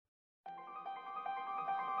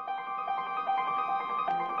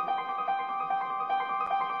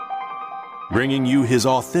bringing you his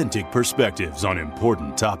authentic perspectives on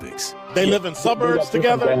important topics. They live in suburbs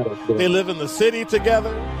together. They live in the city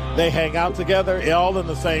together. They hang out together, all in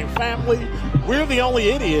the same family. We're the only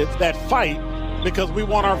idiots that fight because we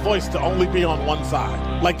want our voice to only be on one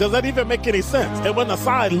side. Like, does that even make any sense? And when the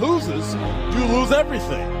side loses, you lose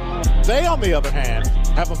everything. They, on the other hand,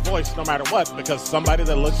 have a voice no matter what, because somebody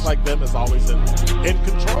that looks like them is always in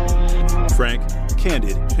control. Frank,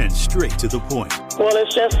 candid, and straight to the point. Well,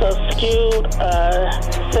 it's just a skewed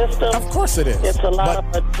system. Of course it is. It's a lot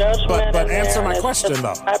of judgment. But answer my question,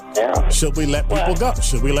 though. Should we let people go?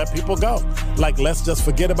 Should we let people go? Like, let's just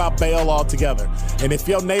forget about bail altogether. And if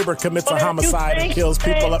your neighbor commits a homicide and kills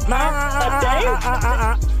people up,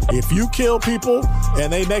 if you kill people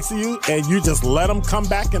and they next to you and you just let them come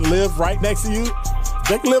back and live right next to you,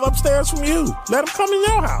 they can live upstairs from you. Let them come in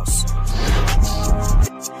your house.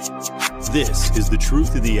 This is The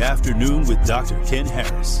Truth in the Afternoon with Dr. Ken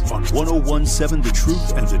Harris on 101.7 The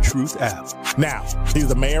Truth and The Truth app. Now, he's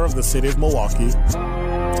the mayor of the city of Milwaukee.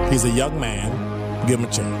 He's a young man. Give him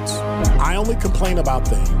a chance. I only complain about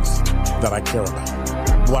things that I care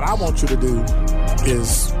about. What I want you to do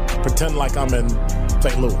is pretend like I'm in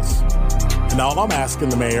St. Louis. And all I'm asking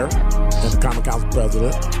the mayor and the Common Council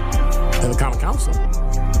president and the Common Council,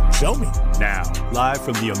 show me. Now, live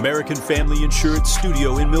from the American Family Insurance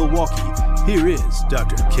Studio in Milwaukee, here is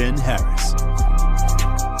Dr. Ken Harris.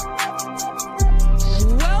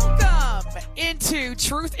 Welcome into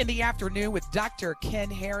Truth in the Afternoon with Dr. Ken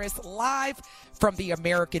Harris, live from the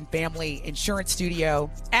American Family Insurance Studio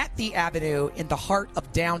at the Avenue in the heart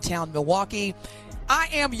of downtown Milwaukee. I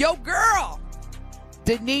am your girl,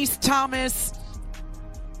 Denise Thomas,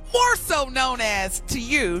 more so known as, to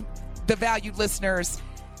you, the valued listeners,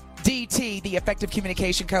 DT, the effective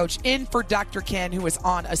communication coach, in for Dr. Ken, who is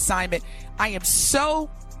on assignment. I am so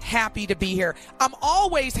happy to be here. I'm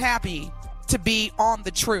always happy to be on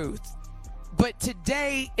The Truth, but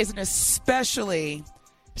today is an especially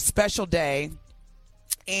special day.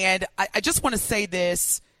 And I just want to say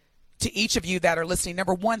this to each of you that are listening.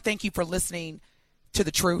 Number one, thank you for listening to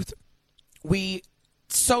The Truth. We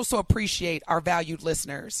so appreciate our valued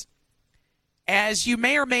listeners. As you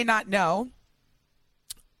may or may not know,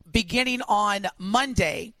 beginning on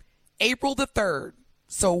Monday, April the 3rd,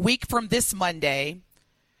 so a week from this Monday,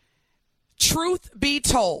 Truth Be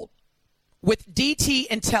Told with DT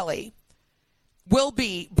and Telly will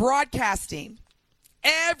be broadcasting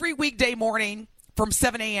every weekday morning from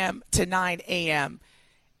 7 a.m. to 9 a.m.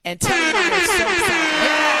 And Telly, we are so excited.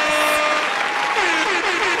 Yes.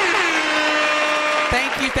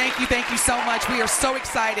 Thank you so much. We are so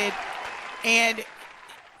excited. And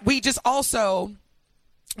we just also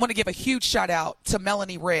want to give a huge shout out to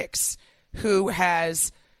Melanie Ricks, who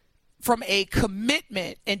has, from a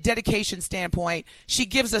commitment and dedication standpoint, she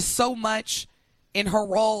gives us so much in her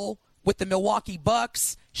role with the Milwaukee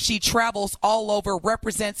Bucks. She travels all over,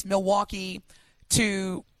 represents Milwaukee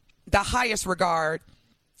to the highest regard,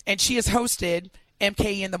 and she has hosted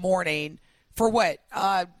MK in the Morning for what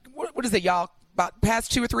is it, y'all, about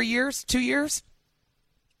past 2 or 3 years? 2 years?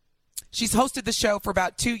 She's hosted the show for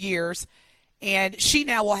about 2 years. And she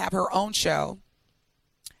now will have her own show,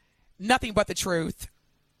 Nothing But the Truth,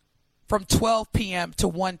 from 12 p.m. to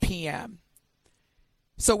 1 p.m.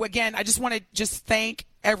 So, again, I just want to thank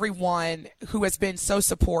everyone who has been so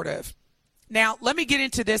supportive. Now, let me get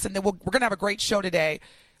into this, and then we're going to have a great show today.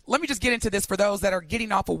 Let me just get into this for those that are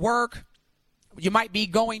getting off of work. You might be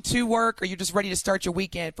going to work, or you're just ready to start your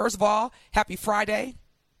weekend. First of all, happy Friday.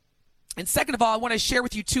 And second of all, I want to share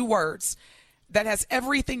with you 2 words that has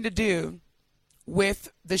everything to do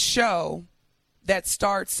with the show that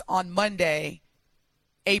starts on Monday,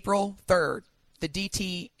 April 3rd, the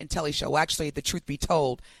DT and Telly Show. Well, actually, the Truth Be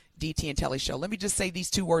Told, DT and Telly Show. Let me just say these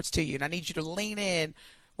 2 words to you, and I need you to lean in,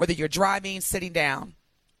 whether you're driving, sitting down.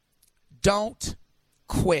 Don't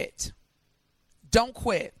quit. Don't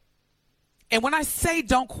quit. And when I say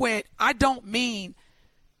don't quit, I don't mean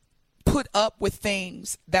put up with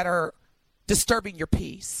things that are disturbing your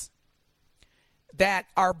peace, that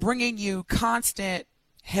are bringing you constant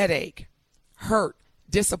headache, hurt,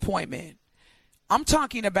 disappointment. I'm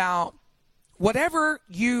talking about whatever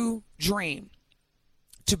you dream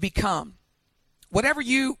to become, whatever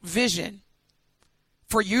you vision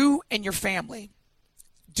for you and your family.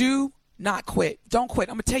 Do not quit. Don't quit.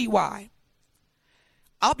 I'm going to tell you why.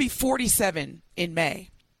 I'll be 47 in May.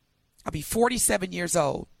 I'll be 47 years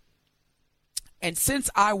old. And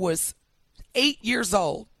since I was 8 years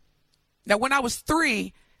old, now when I was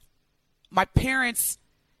 3, my parents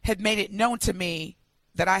had made it known to me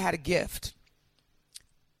that I had a gift.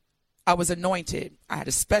 I was anointed. I had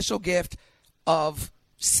a special gift of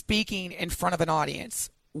speaking in front of an audience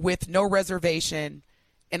with no reservation,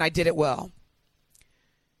 and I did it well.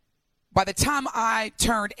 By the time I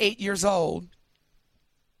turned 8 years old,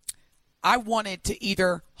 I wanted to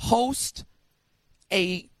either host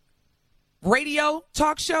a radio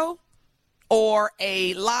talk show or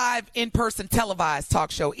a live in-person televised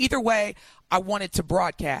talk show. Either way, I wanted to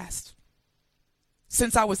broadcast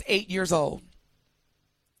since I was 8 years old.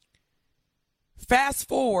 Fast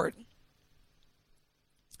forward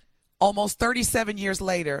almost 37 years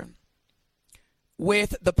later,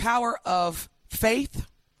 with the power of faith,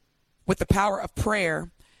 with the power of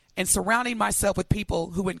prayer, and surrounding myself with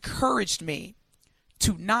people who encouraged me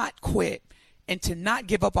to not quit and to not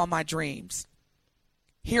give up on my dreams.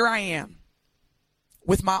 Here I am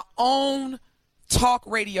with my own talk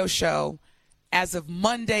radio show as of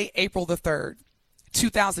Monday, April the 3rd,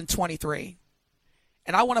 2023.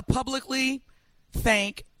 And I want to publicly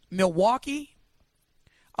thank Milwaukee.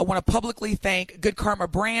 I want to publicly thank Good Karma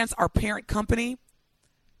Brands, our parent company.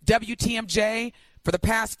 WTMJ, for the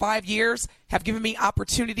past 5 years, have given me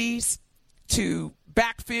opportunities to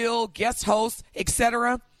backfill, guest host,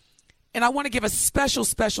 etc. And I want to give a special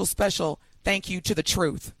thank you to The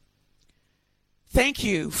Truth. Thank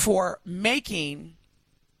you for making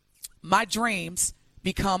my dreams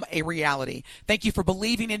become a reality. Thank you for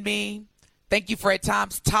believing in me. Thank you for at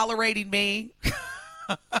times tolerating me.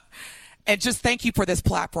 And just thank you for this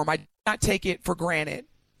platform. I do not take it for granted.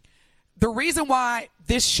 The reason why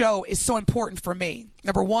this show is so important for me,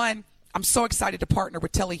 number one, I'm so excited to partner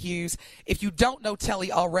with Telly Hughes. If you don't know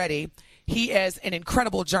Telly already, he is an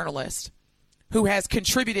incredible journalist who has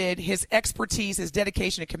contributed his expertise, his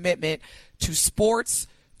dedication, and commitment to sports,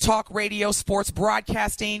 talk radio, sports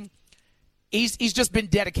broadcasting. He's just been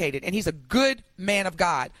dedicated, and he's a good man of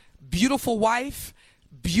God. Beautiful wife,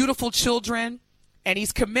 beautiful children, and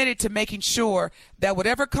he's committed to making sure that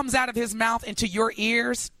whatever comes out of his mouth into your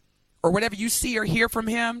ears, or whatever you see or hear from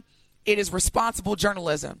him, it is responsible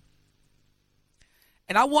journalism.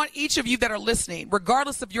 And I want each of you that are listening,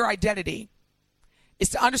 regardless of your identity, is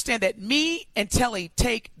to understand that me and Telly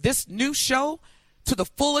take this new show to the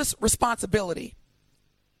fullest responsibility.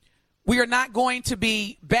 We are not going to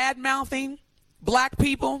be bad-mouthing black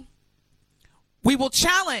people. We will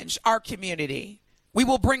challenge our community. We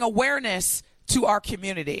will bring awareness to our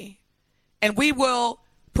community. And we will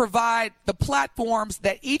provide the platforms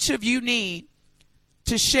that each of you need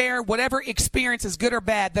to share whatever experiences, good or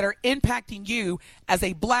bad, that are impacting you as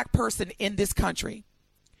a black person in this country.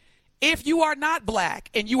 If you are not black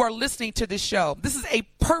and you are listening to this show, this is a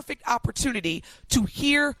perfect opportunity to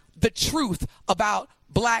hear the truth about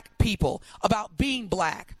black people, about being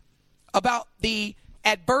black, about the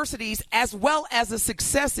adversities as well as the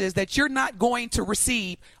successes that you're not going to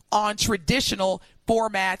receive on traditional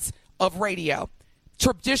formats of radio,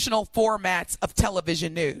 traditional formats of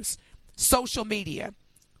television news, social media.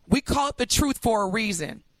 We call it The Truth for a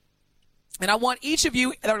reason. And I want each of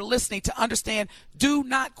you that are listening to understand, do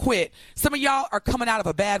not quit. Some of y'all are coming out of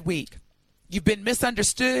a bad week. You've been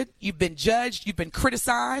misunderstood. You've been judged. You've been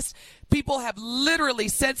criticized. People have literally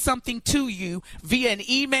said something to you via an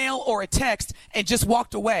email or a text and just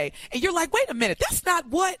walked away. And you're like, wait a minute, that's not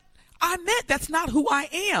what I meant. That's not who I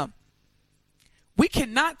am. We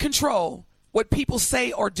cannot control what people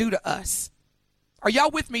say or do to us. Are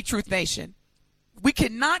y'all with me, Truth Nation? We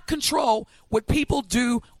cannot control what people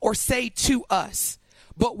do or say to us,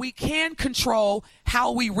 but we can control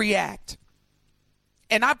how we react.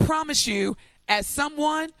 And I promise you, as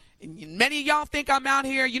someone, and many of y'all think I'm out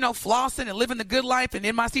here, flossing and living the good life and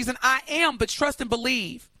in my season. I am, but trust and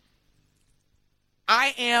believe.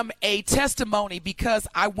 I am a testimony because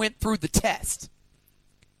I went through the test.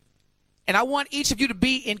 And I want each of you to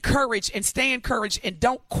be encouraged and stay encouraged and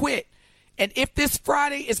don't quit. And if this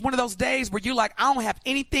Friday is one of those days where you're like, I don't have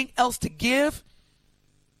anything else to give,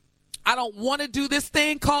 I don't want to do this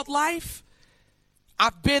thing called life,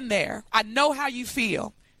 I've been there. I know how you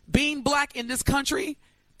feel. Being black in this country,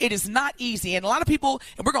 it is not easy. And a lot of people,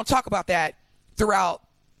 and we're going to talk about that throughout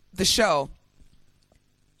the show,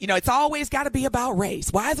 it's always got to be about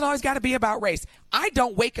race. Why has it always got to be about race? I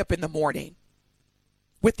don't wake up in the morning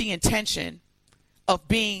with the intention of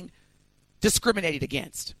being discriminated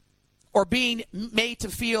against, or being made to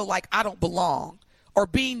feel like I don't belong, or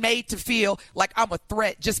being made to feel like I'm a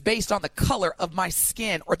threat just based on the color of my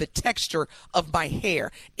skin or the texture of my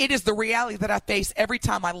hair. It is the reality that I face every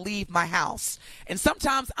time I leave my house. And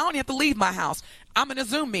sometimes I don't have to leave my house. I'm in a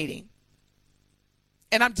Zoom meeting,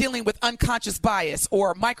 and I'm dealing with unconscious bias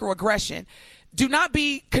or microaggression. Do not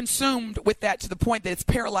be consumed with that to the point that it's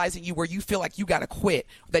paralyzing you where you feel like you got to quit,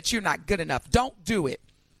 that you're not good enough. Don't do it.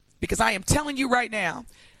 because I am telling you right now,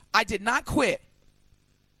 I did not quit.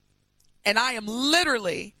 And I am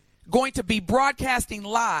literally going to be broadcasting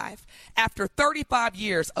live after 35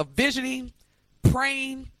 years of visioning,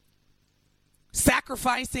 praying,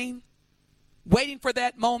 sacrificing, waiting for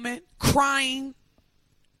that moment, crying.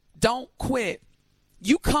 Don't quit.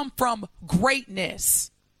 You come from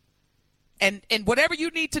greatness. And whatever you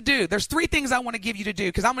need to do, there's 3 things I want to give you to do,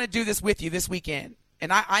 because I'm going to do this with you this weekend.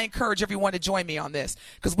 And I encourage everyone to join me on this,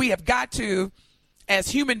 because we have got to, as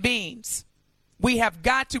human beings, we have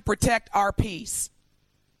got to protect our peace.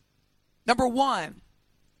 Number 1,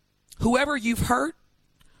 whoever you've hurt,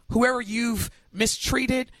 whoever you've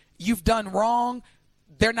mistreated, you've done wrong,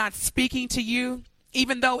 they're not speaking to you,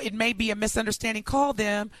 even though it may be a misunderstanding, call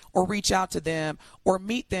them or reach out to them or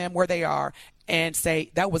meet them where they are and say,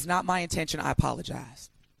 that was not my intention, I apologize.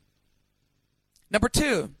 Number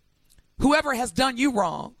 2, whoever has done you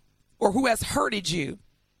wrong or who has hurted you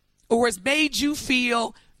or has made you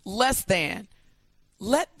feel less than,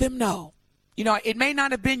 let them know. You know, it may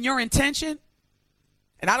not have been your intention,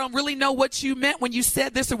 and I don't really know what you meant when you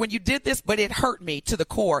said this or when you did this, but it hurt me to the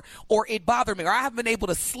core, or it bothered me, or I haven't been able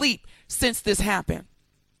to sleep since this happened.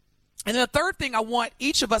 And then the third thing I want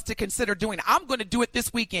each of us to consider doing, I'm going to do it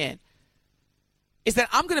this weekend, is that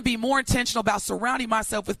I'm going to be more intentional about surrounding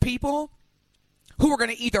myself with people who are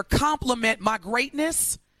going to either compliment my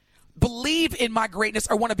greatness, believe in my greatness,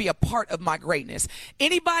 or want to be a part of my greatness.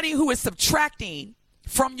 Anybody who is subtracting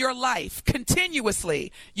from your life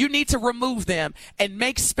continuously, you need to remove them and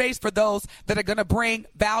make space for those that are going to bring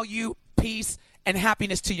value, peace, and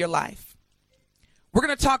happiness to your life. We're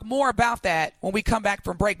going to talk more about that when we come back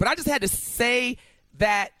from break, but I just had to say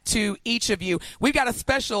that to each of you. We've got a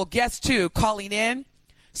special guest, too, calling in.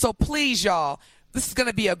 So please, y'all, this is going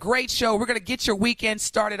to be a great show. We're going to get your weekend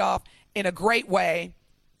started off in a great way.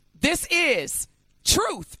 This is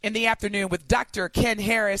Truth in the Afternoon with Dr. Ken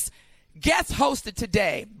Harris, guest hosted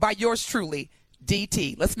today by yours truly,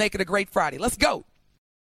 DT. Let's make it a great Friday. Let's go.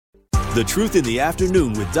 The Truth in the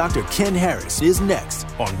Afternoon with Dr. Ken Harris is next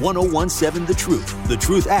on 1017 The Truth, The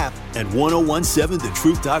Truth app, and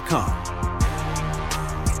 1017thetruth.com.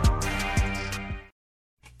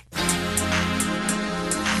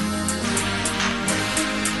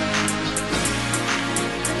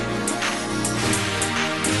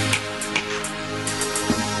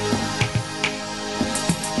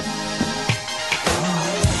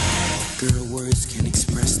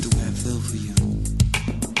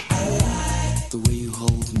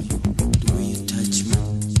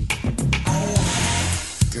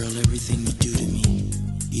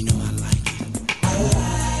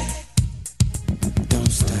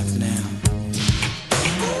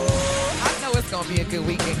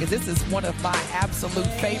 This is one of my absolute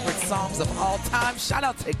favorite songs of all time. Shout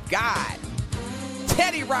out to God,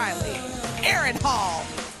 Teddy Riley, Aaron Hall,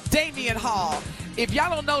 Damian Hall. If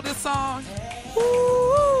y'all don't know this song,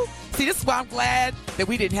 woo, see, this is why I'm glad that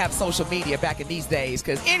we didn't have social media back in these days.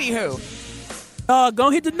 Because anywho, go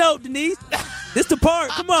hit the note, Denise. This the part.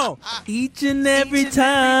 Come on. Each and every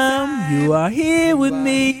time you are here with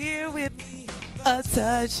me. Here with me, a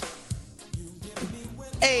touch.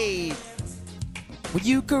 Hey. Will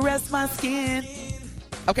you caress my skin?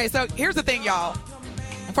 Okay, so here's the thing, y'all.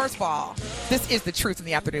 First of all, this is The Truth in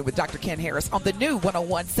the Afternoon with Dr. Ken Harris on the new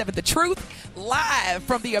 1017 The Truth, live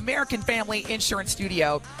from the American Family Insurance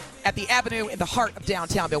Studio at the Avenue in the heart of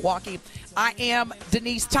downtown Milwaukee. I am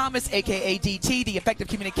Denise Thomas, a.k.a. DT, the Effective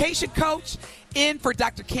Communication Coach, in for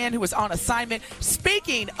Dr. Ken, who is on assignment.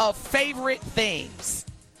 Speaking of favorite things,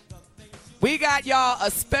 we got y'all a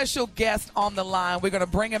special guest on the line. We're going to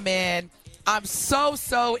bring him in. I'm so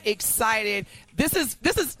excited. This is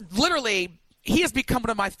literally, he has become one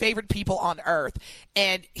of my favorite people on earth.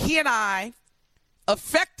 And he and I,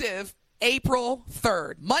 effective April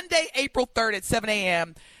 3rd, Monday, April 3rd at 7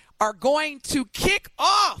 a.m., are going to kick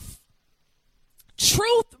off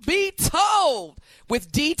Truth Be Told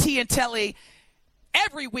with DT and Telly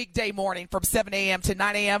every weekday morning from 7 a.m. to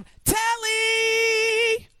 9 a.m. Telly!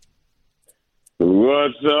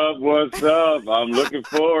 What's up? I'm looking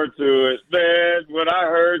forward to it. Man, when I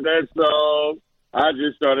heard that song, I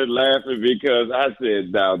just started laughing because I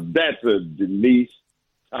said, now that's a Denise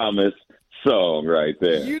Thomas song right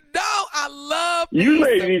there. You know I love you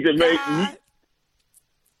ladies to make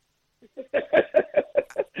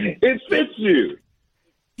it fits you.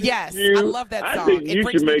 Yes, I love that song. I think you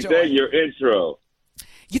should make that your intro.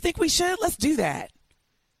 You think we should? Let's do that.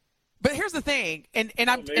 But here's the thing, and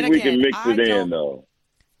again, we can mix it in, though.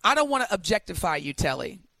 I don't want to objectify you,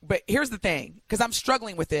 Telly, but here's the thing, because I'm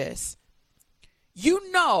struggling with this.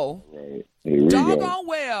 You know, doggone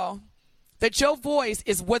well, that your voice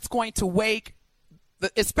is what's going to wake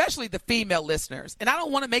especially the female listeners. And I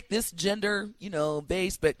don't want to make this gender,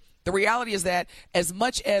 based, but the reality is that as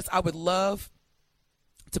much as I would love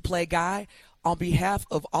to play guy, on behalf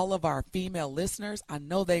of all of our female listeners, I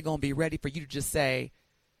know they're going to be ready for you to just say,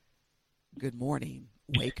 good morning,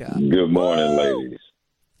 wake up. Good morning, ladies.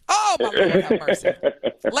 Oh, my Lord, have mercy.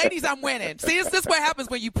 Ladies, I'm winning. See, this is what happens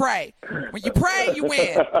when you pray. When you pray, you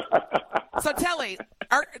win. So, Telly,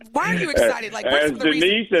 why are you excited? Like, what's As the reason?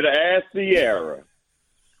 Denise had asked Sierra.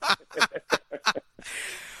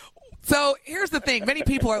 So, here's the thing. Many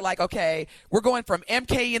people are like, okay, we're going from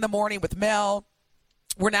MK in the morning with Mel.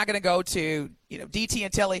 We're now going to go to, DT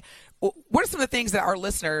and Telly. What are some of the things that our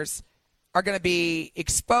listeners are going to be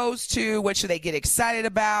exposed to? What should they get excited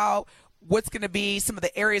about? What's going to be some of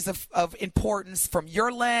the areas of importance from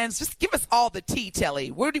your lens? Just give us all the tea,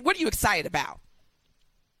 Telly. What are you excited about?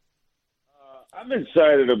 I'm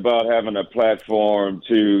excited about having a platform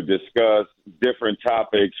to discuss different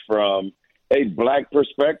topics from a Black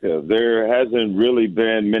perspective. There hasn't really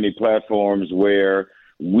been many platforms where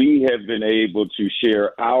we have been able to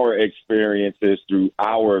share our experiences through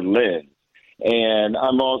our lens. And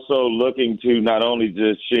I'm also looking to not only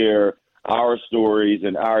just share our stories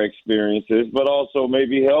and our experiences, but also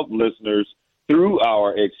maybe help listeners through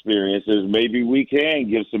our experiences. Maybe we can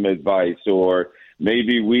give some advice, or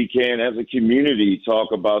maybe we can, as a community,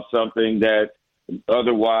 talk about something that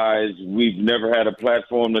otherwise we've never had a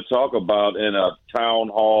platform to talk about in a town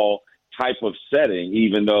hall type of setting,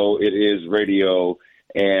 even though it is radio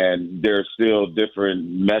and there's still different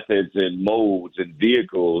methods and modes and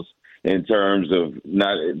vehicles in terms of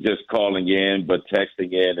not just calling in, but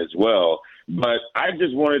texting in as well. But I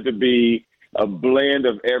just wanted to be a blend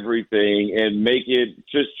of everything and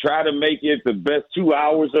try to make it the best 2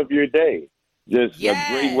 hours of your day. Just a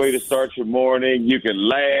great way to start your morning. You can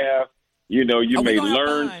laugh, you may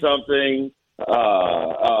learn something.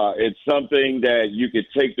 It's something that you could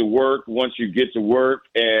take to work once you get to work,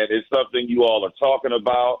 and it's something you all are talking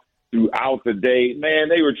about throughout the day. Man,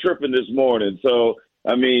 they were tripping this morning. So,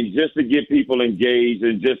 just to get people engaged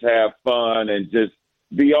and just have fun and just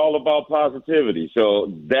be all about positivity.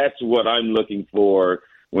 So that's what I'm looking for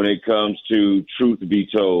when it comes to Truth Be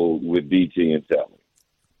Told with DT and Telly.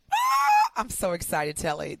 I'm so excited,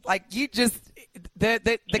 Telly. Like, you just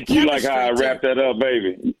the You like how I wrapped that up,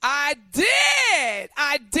 baby? I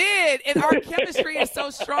did. And our chemistry is so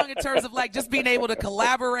strong in terms of like just being able to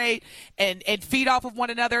collaborate and feed off of one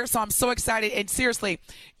another. So I'm so excited. And seriously,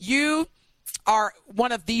 you are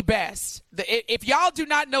one of the best. If y'all do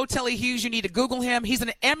not know Telly Hughes, you need to Google him. He's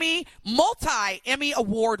an multi-Emmy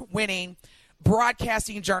award-winning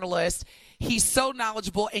broadcasting journalist. He's so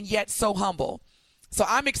knowledgeable and yet so humble. So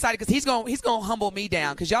I'm excited because he's gonna humble me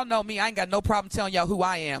down, because y'all know me. I ain't got no problem telling y'all who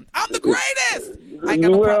I am. I'm the greatest. I ain't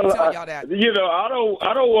got no problem telling y'all that.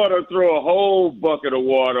 I don't want to throw a whole bucket of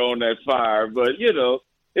water on that fire, but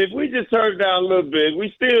if we just turn it down a little bit,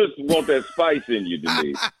 we still want that spice in you,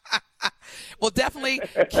 Denise. Well, definitely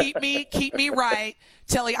keep me right,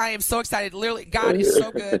 Telly. I am so excited. Literally, God is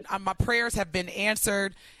so good. My prayers have been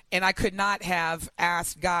answered, and I could not have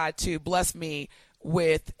asked God to bless me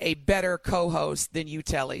with a better co-host than you,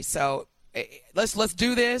 Telly. So let's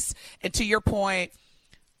do this. And to your point,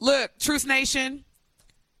 look, Truth Nation,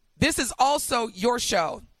 this is also your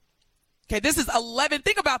show. Okay, this is 11.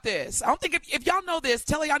 Think about this. I don't think if y'all know this,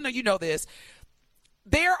 Telly, I know you know this.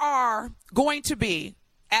 There are going to be,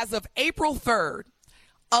 as of April 3rd,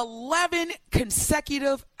 11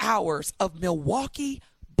 consecutive hours of Milwaukee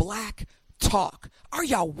Black Talk. Are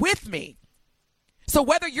y'all with me? So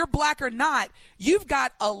whether you're Black or not, you've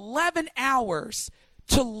got 11 hours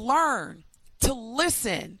to learn, to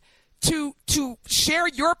listen, to share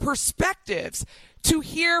your perspectives, to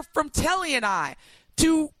hear from Telly and I,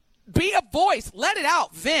 to be a voice, let it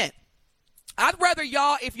out, vent. I'd rather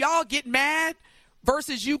y'all, if y'all get mad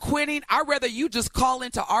versus you quitting, I'd rather you just call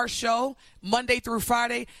into our show Monday through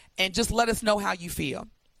Friday and just let us know how you feel.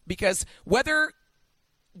 Because whether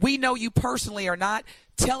we know you personally or not,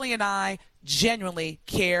 Telly and I genuinely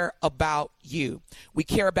care about you. We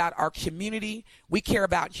care about our community. We care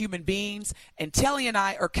about human beings. And Telly and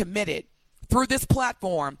I are committed through this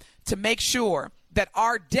platform to make sure that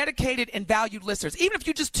our dedicated and valued listeners, even if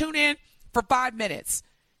you just tune in for 5 minutes,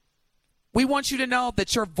 we want you to know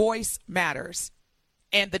that your voice matters.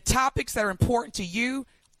 And the topics that are important to you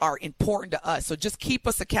are important to us. So just keep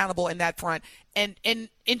us accountable in that front and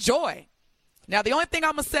enjoy. Now, the only thing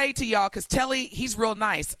I'm going to say to y'all, because Telly, he's real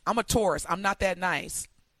nice. I'm a Taurus. I'm not that nice.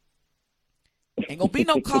 Ain't going to be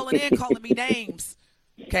no calling me names.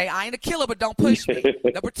 Okay, I ain't a killer, but don't push me.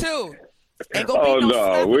 Number two, Ain't gonna be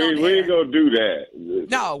no we ain't gonna do that.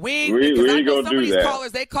 No, we ain't. We I ain't know gonna some of do these that.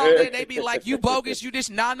 callers, they call in, they be like, you bogus, you just,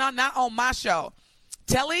 no, not on my show.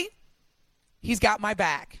 Telly, he's got my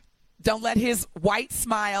back. Don't let his white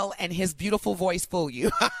smile and his beautiful voice fool you.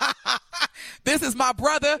 This is my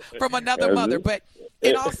brother from another mother. But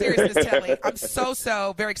in all seriousness, Telly, I'm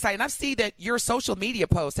so very excited. And I see that your social media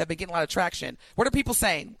posts have been getting a lot of traction. What are people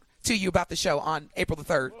saying to you about the show on April the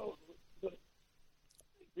 3rd?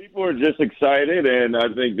 People are just excited, and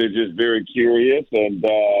I think they're just very curious. And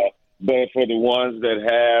but for the ones that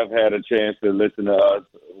have had a chance to listen to us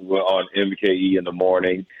on MKE in the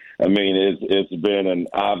morning, I mean, it's been an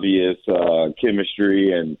obvious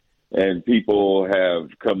chemistry, and people have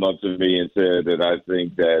come up to me and said that I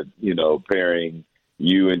think that, pairing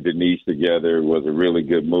you and Denise together was a really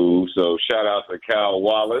good move. So shout out to Kyle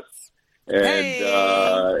Wallace.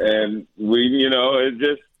 And we, it's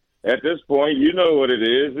just, at this point, you know what it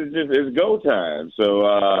is. It's go time. So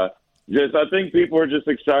I think people are just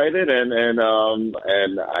excited, and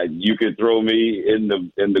you could throw me in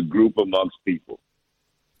the group amongst people.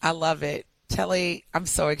 I love it. Telly, I'm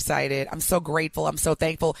so excited. I'm so grateful. I'm so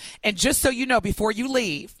thankful. And just so you know, before you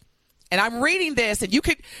leave, and I'm reading this, and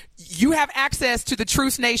you have access to the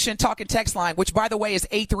Truth Nation talk and text line, which, by the way, is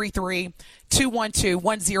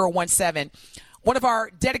 833-212-1017. One of our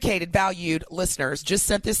dedicated, valued listeners just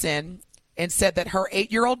sent this in and said that her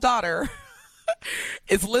 8-year-old daughter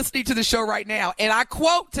is listening to the show right now. And I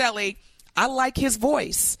quote, Telly, I like his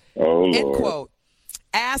voice. Oh, Lord. End quote.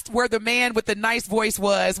 Asked where the man with the nice voice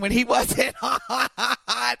was when he wasn't on.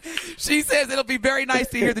 She says it'll be very nice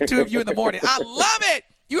to hear the two of you in the morning. I love it.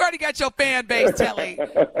 You already got your fan base, Telly.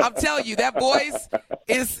 I'm telling you, that voice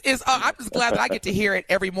is I'm just glad that I get to hear it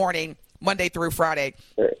every morning, Monday through Friday.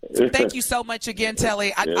 So thank you so much again,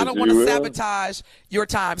 Telly. I don't want to sabotage your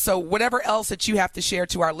time. So whatever else that you have to share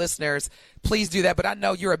to our listeners, please do that. But I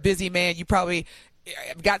know you're a busy man. You probably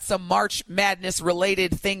got some March Madness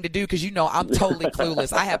related thing to do, because I'm totally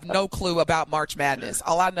clueless. I have no clue about March Madness.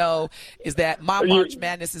 All I know is that my March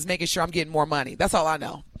Madness is making sure I'm getting more money. That's all I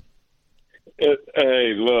know.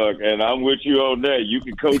 Hey, look, and I'm with you on that. You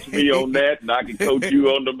can coach me on that, and I can coach you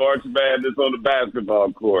on the March Madness on the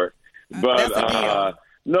basketball court. But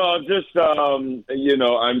no, just I'm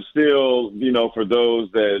still, for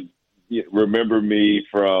those that remember me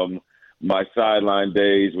from my sideline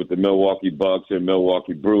days with the Milwaukee Bucks and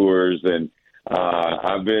Milwaukee Brewers, and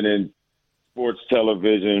I've been in sports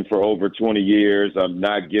television for over 20 years. I'm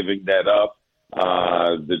not giving that up.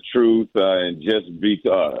 The truth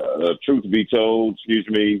truth be told,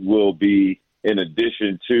 will be in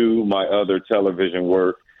addition to my other television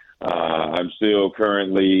work. I'm still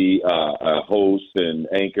currently a host and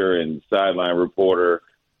anchor and sideline reporter,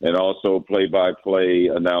 and also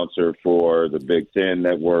play-by-play announcer for the Big Ten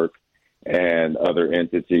Network and other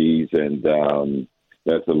entities, and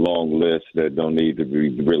that's a long list that don't need to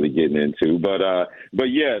be really getting into. But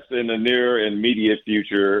yes, in the near and immediate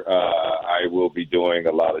future, I will be doing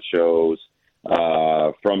a lot of shows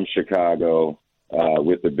from Chicago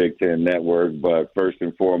with the Big Ten Network. But first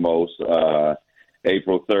and foremost,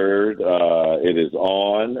 April 3rd, it is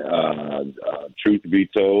on, Truth Be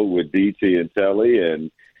Told with DT and Telly,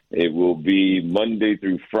 and it will be Monday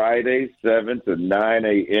through Friday, 7 to 9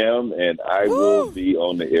 a.m., and I will be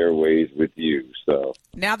on the airways with you. So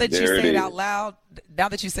now that you say it out loud,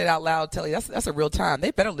 Telly, that's a real time.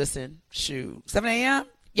 They better listen. Shoot, 7 a.m.?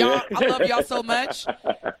 Y'all, I love y'all so much.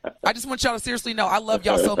 I just want y'all to seriously know I love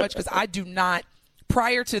y'all so much, because I do not,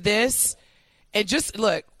 prior to this, and just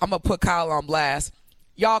look, I'm going to put Kyle on blast.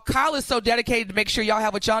 Y'all, Kyle is so dedicated to make sure y'all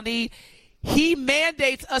have what y'all need. He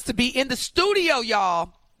mandates us to be in the studio,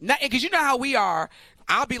 y'all. Because you know how we are.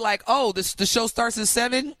 I'll be like, the show starts at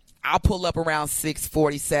 7. I'll pull up around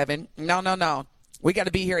 6:47. No. We got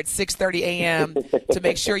to be here at 6:30 a.m. to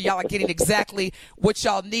make sure y'all are getting exactly what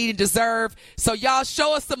y'all need and deserve. So y'all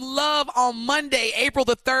show us some love on Monday, April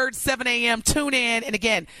the 3rd, 7 a.m. Tune in. And,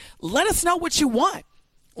 again, let us know what you want.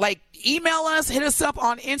 Like, email us, hit us up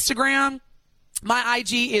on Instagram. My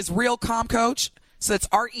IG is RealCommCoach. So it's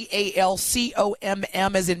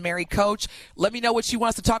RealComm as in Mary Coach. Let me know what you want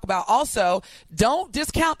us to talk about. Also, don't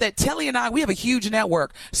discount that Telly and I, we have a huge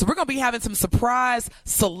network. So we're going to be having some surprise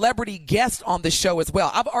celebrity guests on the show as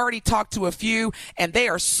well. I've already talked to a few, and they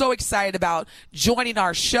are so excited about joining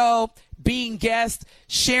our show, being guests,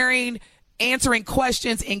 sharing, answering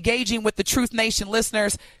questions, engaging with the Truth Nation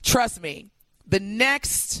listeners. Trust me, the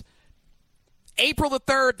next April the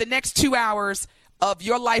 3rd, the next 2 hours of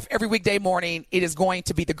your life every weekday morning, it is going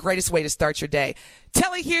to be the greatest way to start your day.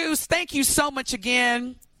 Telly Hughes, thank you so much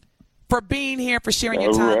again for being here, for sharing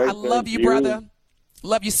your time. Right, I love you, brother.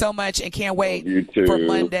 Love you so much and can't wait You too. for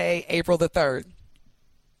Monday, April the 3rd.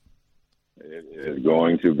 It is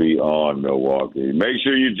going to be on, Milwaukee. Make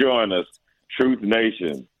sure you join us, Truth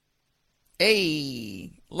Nation.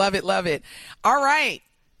 Hey, love it, love it. All right.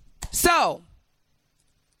 So,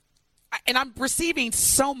 and I'm receiving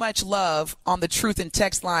so much love on the Truth and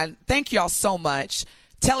Text line. Thank y'all so much.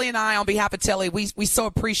 Telly and I, on behalf of Telly, we so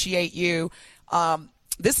appreciate you.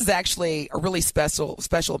 This is actually a really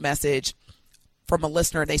special message from a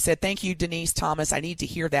listener. They said, thank you, Denise Thomas. I need to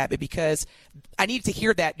hear that because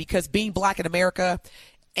being black in America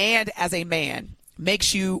and as a man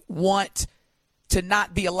makes you want to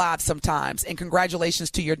not be alive sometimes. And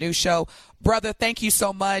congratulations to your new show. Brother, thank you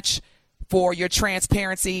so much for your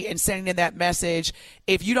transparency and sending in that message.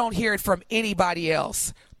 If you don't hear it from anybody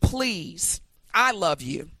else, please, I love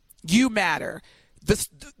you. You matter.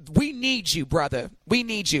 We need you, brother. We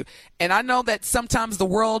need you. And I know that sometimes the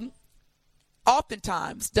world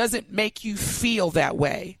oftentimes doesn't make you feel that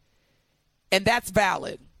way. And that's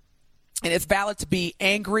valid. And it's valid to be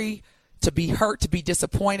angry, to be hurt, to be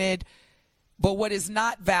disappointed. But what is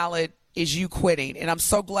not valid is you quitting. And I'm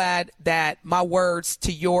so glad that my words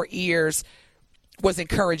to your ears was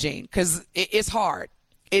encouraging, because it's hard.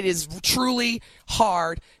 It is truly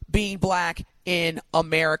hard being black in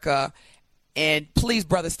America. And please,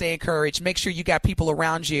 brother, stay encouraged. Make sure you got people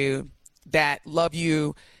around you that love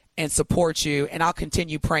you and support you. And I'll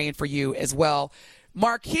continue praying for you as well.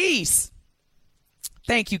 Marquise,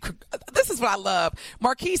 thank you. This is what I love.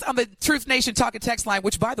 Marquise on the Truth Nation Talk and Text line,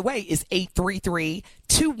 which, by the way, is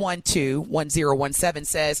 833-212-1017,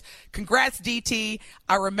 says, congrats, DT.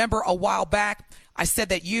 I remember a while back I said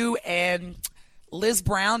that you and Liz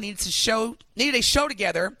Brown needed a show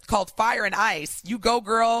together called Fire and Ice. You go,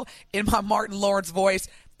 girl, in my Martin Lawrence voice.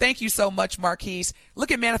 Thank you so much, Marquise.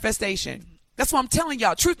 Look at manifestation. That's what I'm telling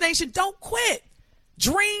y'all. Truth Nation, don't quit.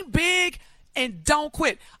 Dream big and don't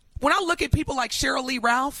quit. When I look at people like Shirley Lee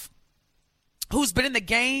Ralph, who's been in the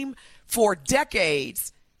game for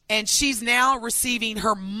decades, and she's now receiving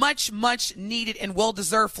her much, much needed and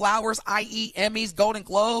well-deserved flowers, i.e. Emmys, Golden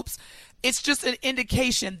Globes, it's just an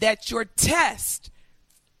indication that your test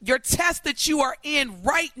that you are in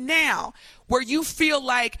right now, where you feel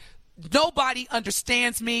like nobody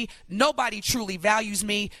understands me, nobody truly values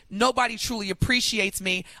me, nobody truly appreciates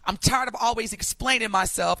me, I'm tired of always explaining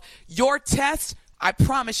myself, your test, I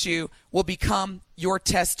promise you, will become your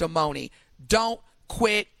testimony. Don't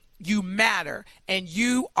quit. You matter, and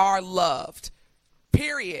you are loved.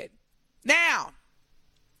 Period. Now,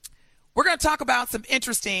 we're going to talk about some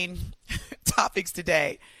interesting topics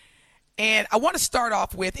today. And I want to start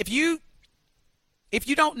off with, if you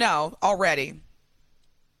don't know already,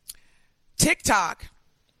 TikTok,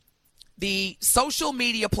 the social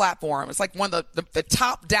media platform, it's like one of the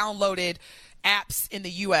top downloaded apps in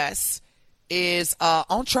the U.S., is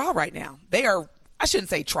on trial right now. They are, I shouldn't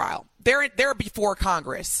say trial. They're before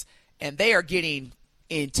Congress, and they are getting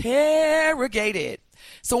interrogated.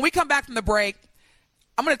 So when we come back from the break,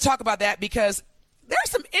 I'm going to talk about that, because there are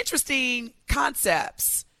some interesting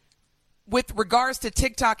concepts with regards to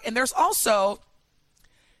TikTok, and there's also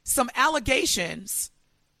some allegations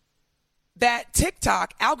that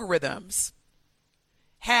TikTok algorithms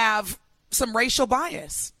have some racial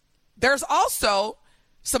bias. There's also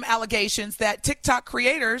some allegations that TikTok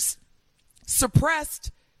creators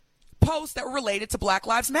suppressed posts that were related to Black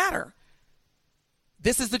Lives Matter.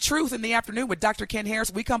 This is The Truth in the Afternoon with Dr. Ken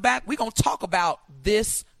Harris. When we come back, we're going to talk about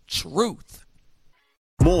this truth.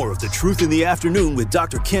 More of The Truth in the Afternoon with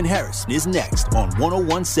Dr. Ken Harris is next on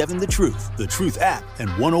 1017 The Truth, The Truth app, and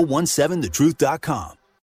 1017thetruth.com.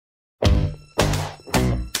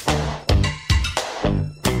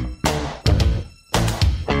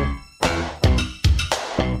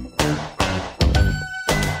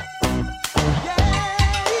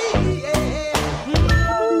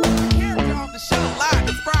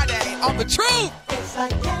 The Truth.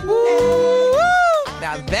 Woo!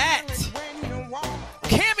 Now that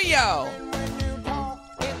cameo,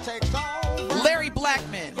 Larry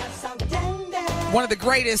Blackman, one of the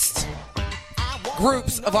greatest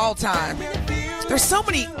groups of all time. There's so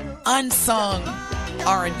many unsung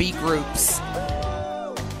R&B groups.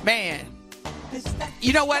 Man,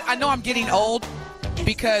 you know what? I know I'm getting old,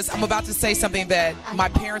 because I'm about to say something that my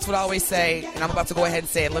parents would always say, and I'm about to go ahead and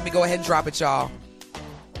say it. Let me go ahead and drop it, y'all.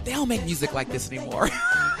 They don't make music like this anymore.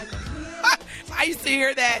 I used to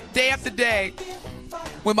hear that day after day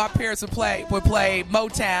when my parents would play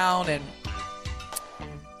Motown and,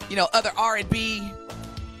 you know, other R&B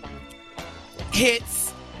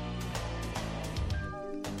hits.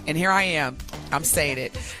 And here I am, I'm saying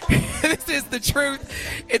it. This is The Truth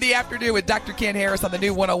in the Afternoon with Dr. Ken Harris on the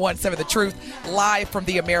new 101.7 The Truth, live from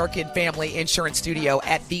the American Family Insurance Studio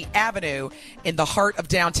at The Avenue in the heart of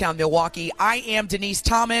downtown Milwaukee. I am Denise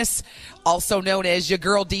Thomas, also known as your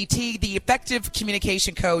girl DT, the effective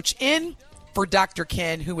communication coach in for Dr.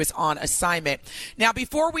 Ken, who is on assignment. Now,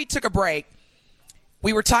 before we took a break,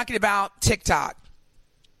 we were talking about TikTok.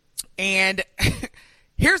 And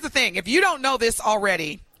here's the thing. If you don't know this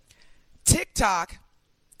already, TikTok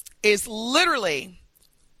is literally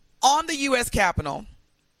on the U.S. Capitol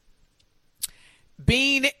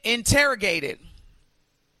being interrogated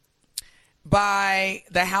by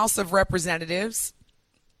the House of Representatives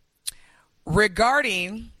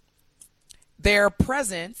regarding their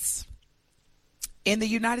presence in the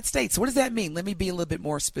United States. What does that mean? Let me be a little bit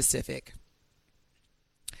more specific.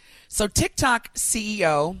 So TikTok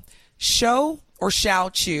CEO Shao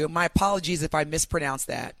Chu, my apologies if I mispronounced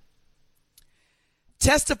that,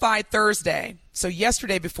 testified Thursday, so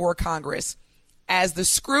yesterday before Congress, as the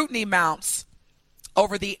scrutiny mounts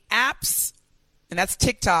over the apps, and that's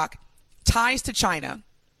TikTok, ties to China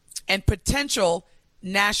and potential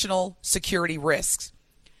national security risks.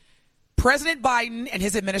 President Biden and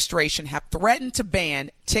his administration have threatened to ban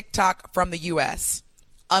TikTok from the U.S.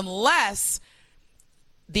 unless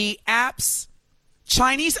the app's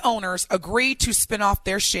Chinese owners agree to spin off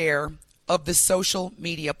their share of the social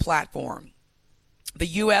media platform. The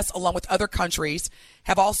U.S., along with other countries,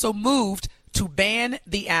 have also moved to ban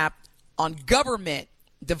the app on government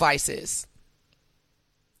devices.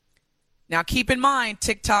 Now, keep in mind,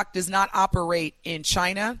 TikTok does not operate in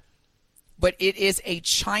China, but it is a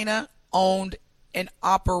China-owned and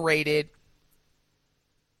operated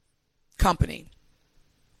company.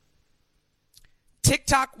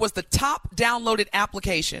 TikTok was the top downloaded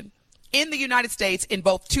application in the United States in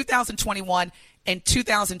both 2021 and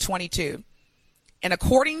 2022. And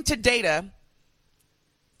according to data,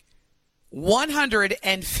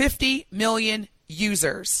 150 million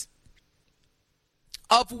users,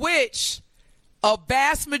 of which a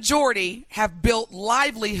vast majority have built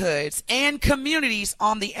livelihoods and communities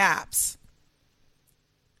on the apps.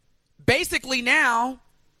 Basically now,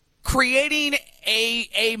 creating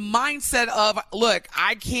a mindset of, look,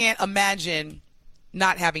 I can't imagine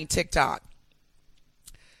not having TikTok.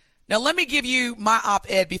 Now, let me give you my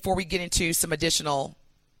op-ed before we get into some additional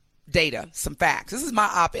data, some facts. This is my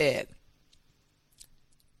op-ed.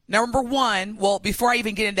 Number one, well, before I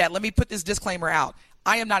even get into that, let me put this disclaimer out.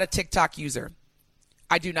 I am not a TikTok user.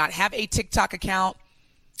 I do not have a TikTok account.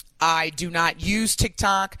 I do not use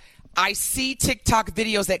TikTok. I see TikTok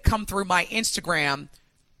videos that come through my Instagram.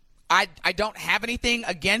 I don't have anything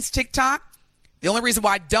against TikTok. The only reason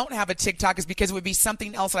why I don't have a TikTok is because it would be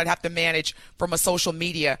something else that I'd have to manage from a social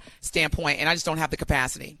media standpoint, and I just don't have the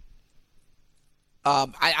capacity.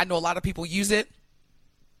 I know a lot of people use it.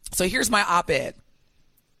 So here's my op-ed.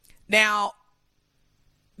 Now,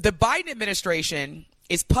 the Biden administration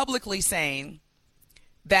is publicly saying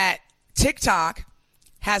that TikTok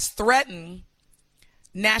has threatened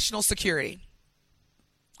national security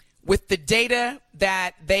with the data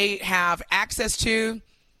that they have access to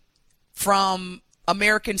from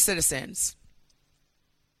American citizens.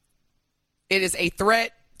 It is a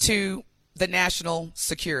threat to the national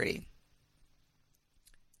security.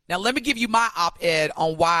 Now, let me give you my op-ed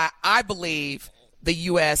on why I believe the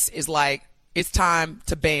U.S. is like, it's time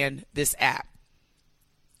to ban this app.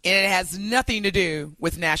 And it has nothing to do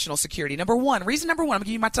with national security. Reason number one, I'm going to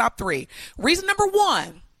give you my top three. Reason number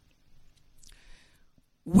one,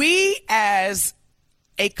 we as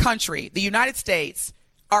a country, the United States,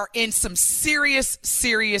 are in some serious,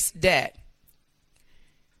 serious debt.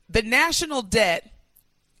 The national debt,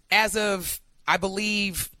 as of, I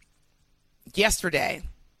believe, yesterday,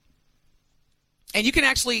 and you can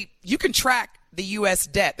track the U.S.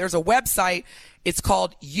 debt. There's a website. It's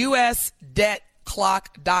called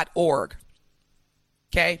usdebtclock.org.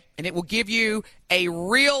 Okay? And it will give you a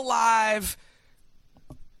real-time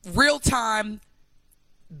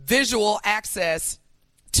visual access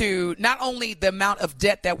to not only the amount of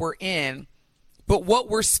debt that we're in, but what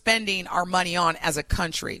we're spending our money on as a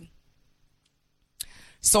country.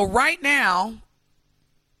 So right now,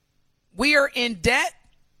 we are in debt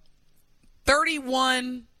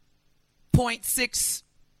 $31.6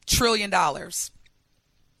 trillion.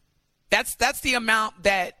 That's the amount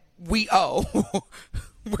that we owe.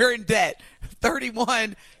 We're in debt,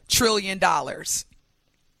 $31 trillion.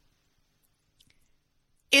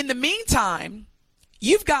 In the meantime,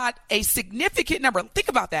 you've got a significant number. Think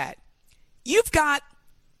about that. You've got,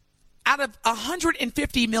 out of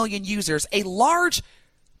 150 million users, a large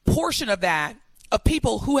portion of that of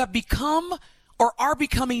people who have become or are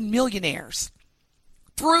becoming millionaires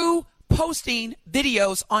through posting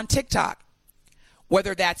videos on TikTok,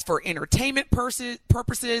 whether that's for entertainment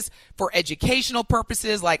purposes, for educational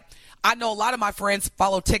purposes. Like, I know a lot of my friends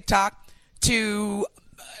follow TikTok to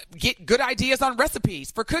get good ideas on recipes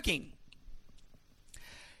for cooking.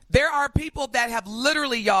 There are people that have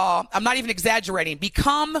literally, y'all, I'm not even exaggerating,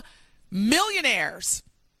 become millionaires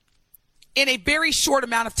in a very short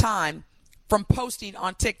amount of time from posting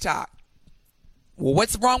on TikTok. Well,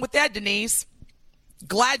 what's wrong with that, Denise?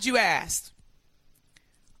 Glad you asked.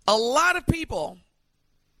 A lot of people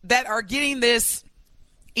that are getting this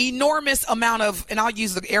enormous amount of, and I'll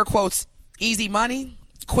use the air quotes, easy money,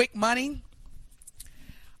 quick money,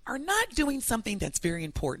 are not doing something that's very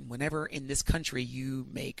important whenever in this country you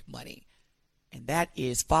make money. And that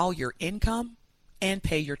is file your income and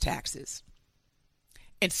pay your taxes.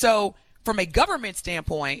 And so from a government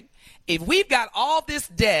standpoint, if we've got all this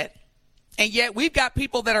debt and yet we've got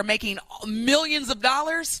people that are making millions of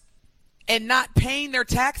dollars and not paying their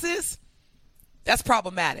taxes, that's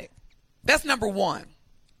problematic. That's number one.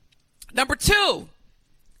 Number two,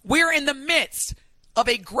 we're in the midst of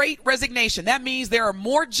a great resignation. That means there are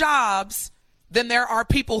more jobs than there are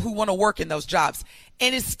people who want to work in those jobs,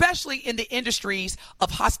 and especially in the industries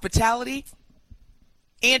of hospitality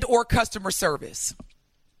and or customer service.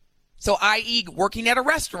 So, i.e., working at a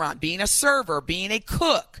restaurant, being a server, being a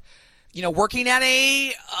cook, working at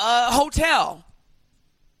a hotel.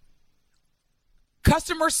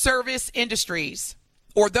 Customer service industries,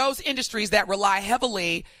 or those industries that rely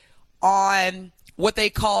heavily on what they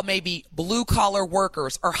call maybe blue-collar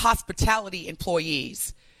workers or hospitality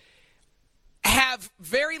employees, have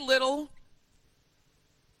very little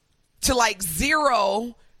to like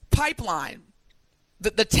zero pipeline.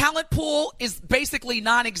 The talent pool is basically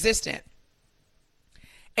non-existent.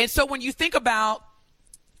 And so when you think about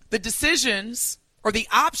the decisions or the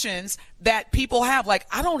options that people have, like,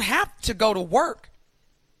 I don't have to go to work.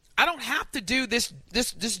 I don't have to do this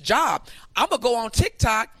job. I'm going to go on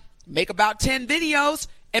TikTok, make about 10 videos,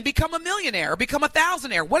 and become a millionaire or become a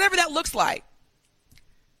thousandaire, whatever that looks like.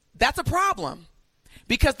 That's a problem,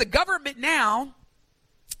 because the government now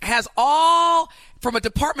has all, from a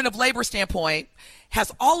Department of Labor standpoint,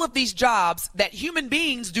 has all of these jobs that human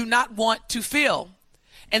beings do not want to fill.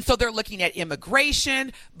 And so they're looking at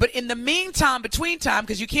immigration. But in the meantime, between time,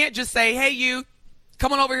 because you can't just say, hey, you,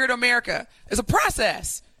 come on over here to America. It's a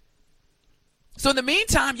process. So in the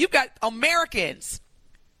meantime, you've got Americans,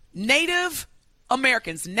 Native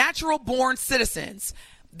Americans, natural born citizens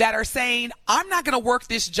that are saying, I'm not going to work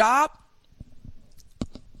this job.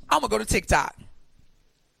 I'm going to go to TikTok.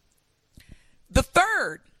 The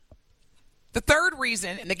third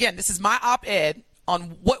reason, and again, this is my op-ed on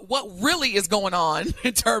what really is going on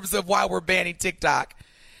in terms of why we're banning TikTok,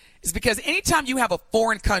 is because anytime you have a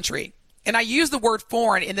foreign country, and I use the word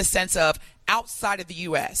foreign in the sense of outside of the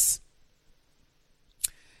U.S.,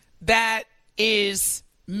 that is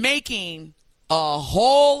making a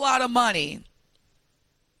whole lot of money,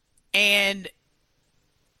 and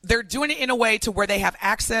they're doing it in a way to where they have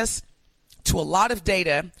access to a lot of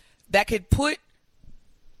data that could put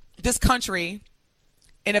this country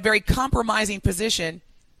in a very compromising position,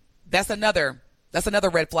 that's another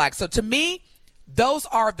red flag. So to me, those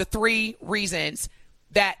are the three reasons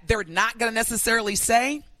that they're not going to necessarily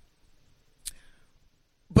say,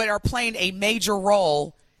 but are playing a major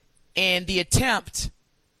role in the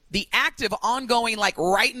active, ongoing, like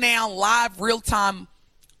right now, live, real-time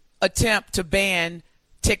attempt to ban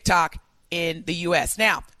TikTok in the U.S.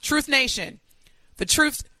 Now, Truth Nation, the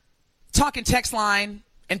Truth Talking text line,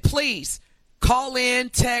 and please call in,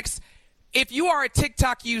 text. If you are a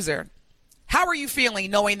TikTok user, how are you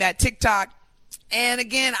feeling knowing that TikTok, and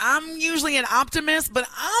again, I'm usually an optimist, but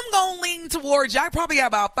I'm going to lean towards you. I probably got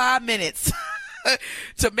about 5 minutes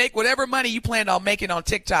to make whatever money you plan on making on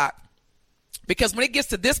TikTok. Because when it gets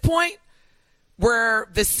to this point where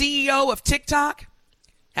the CEO of TikTok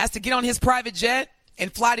has to get on his private jet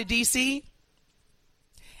and fly to D.C.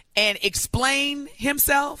 and explain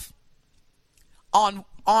himself on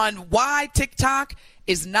why TikTok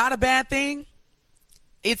is not a bad thing,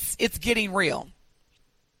 it's getting real.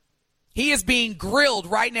 He is being grilled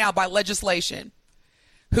right now by legislation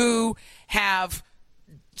who have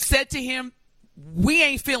said to him, we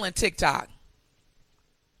ain't feeling TikTok.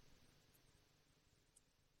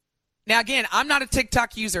 Now, again, I'm not a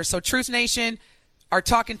TikTok user, so Truth Nation, our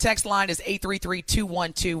talking text line is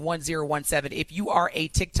 833-212-1017. If you are a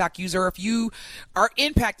TikTok user, if you are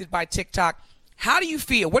impacted by TikTok, how do you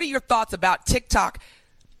feel? What are your thoughts about TikTok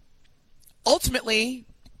ultimately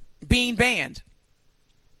being banned?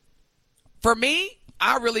 For me,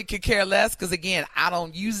 I really could care less because, again, I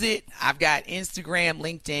don't use it. I've got Instagram,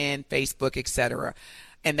 LinkedIn, Facebook, etc.,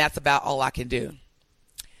 and that's about all I can do.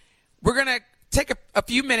 We're going to take a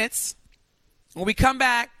few minutes. When we come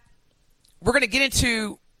back, we're going to get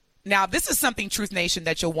into, now this is something, Truth Nation,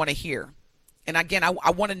 that you'll want to hear. And again,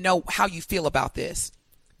 I want to know how you feel about this.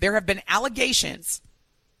 There have been allegations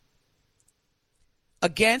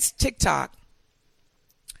against TikTok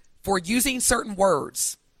for using certain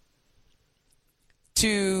words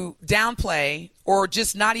to downplay or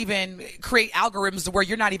just not even create algorithms where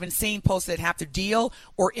you're not even seeing posts that have to deal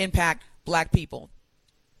or impact black people.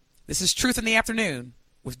 This is Truth in the Afternoon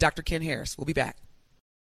with Dr. Ken Harris. We'll be back.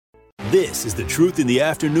 This is The Truth in the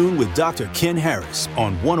Afternoon with Dr. Ken Harris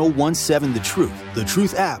on 1017 The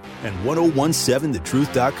Truth app, and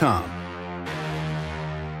 1017thetruth.com.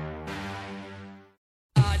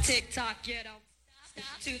 TikTok, you don't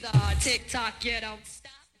stop. To the TikTok, you don't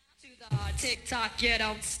stop. To the TikTok, you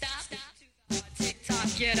don't stop. To the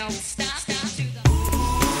TikTok, you don't stop. To the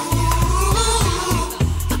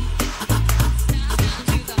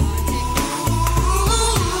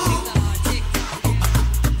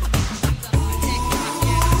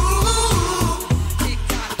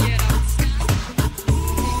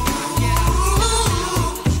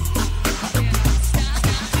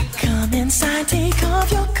inside, take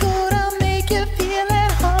off your coat, I'll make you feel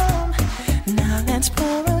at home. Now let's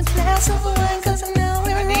pour a glass of wine, cause now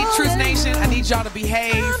we're I need Truth Nation, I need y'all to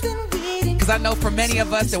behave, because I know for many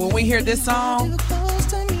of us that when we hear this song,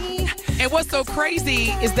 and what's so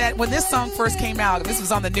crazy is that when this song first came out, this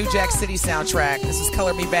was on the New Jack City soundtrack, this was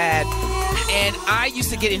Color Me Bad, and I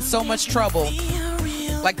used to get in so much trouble.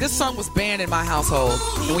 Like, this song was banned in my household.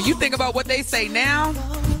 And when you think about what they say now,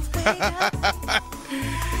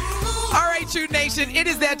 all right, Truth Nation, it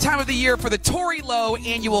is that time of the year for the Tory Lowe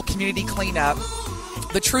Annual Community Cleanup.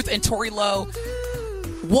 The Truth and Tory Lowe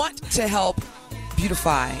want to help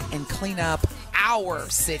beautify and clean up our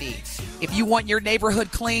city. If you want your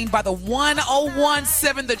neighborhood cleaned by the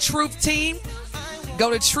 1017 The Truth team, go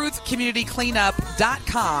to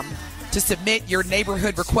truthcommunitycleanup.com to submit your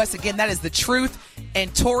neighborhood request. Again, that is the Truth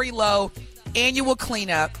and Tory Lowe Annual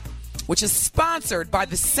Cleanup, which is sponsored by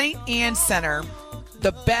the St. Anne Center,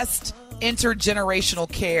 the best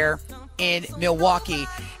intergenerational care in Milwaukee.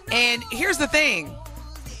 And here's the thing.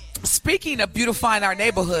 Speaking of beautifying our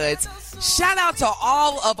neighborhoods, shout out to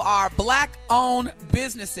all of our black-owned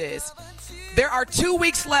businesses. There are 2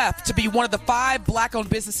 weeks left to be one of the 5 black-owned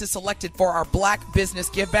businesses selected for our Black Business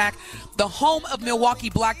Give Back. The home of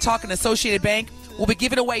Milwaukee Black Talk and Associated Bank will be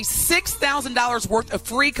giving away $6,000 worth of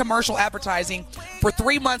free commercial advertising for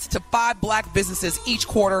 3 months to 5 black businesses each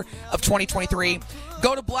quarter of 2023.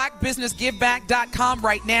 Go to blackbusinessgiveback.com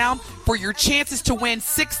right now for your chances to win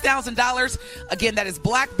 $6,000. Again, that is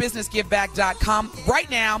blackbusinessgiveback.com right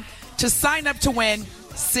now to sign up to win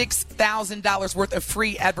 $6,000 worth of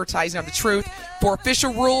free advertising on The Truth. For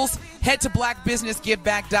official rules, head to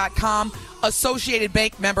blackbusinessgiveback.com. Associated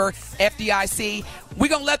Bank member, FDIC. We're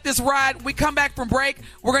going to let this ride. When we come back from break,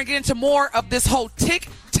 we're going to get into more of this whole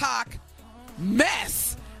TikTok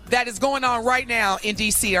mess that is going on right now in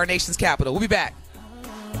D.C., our nation's capital. We'll be back.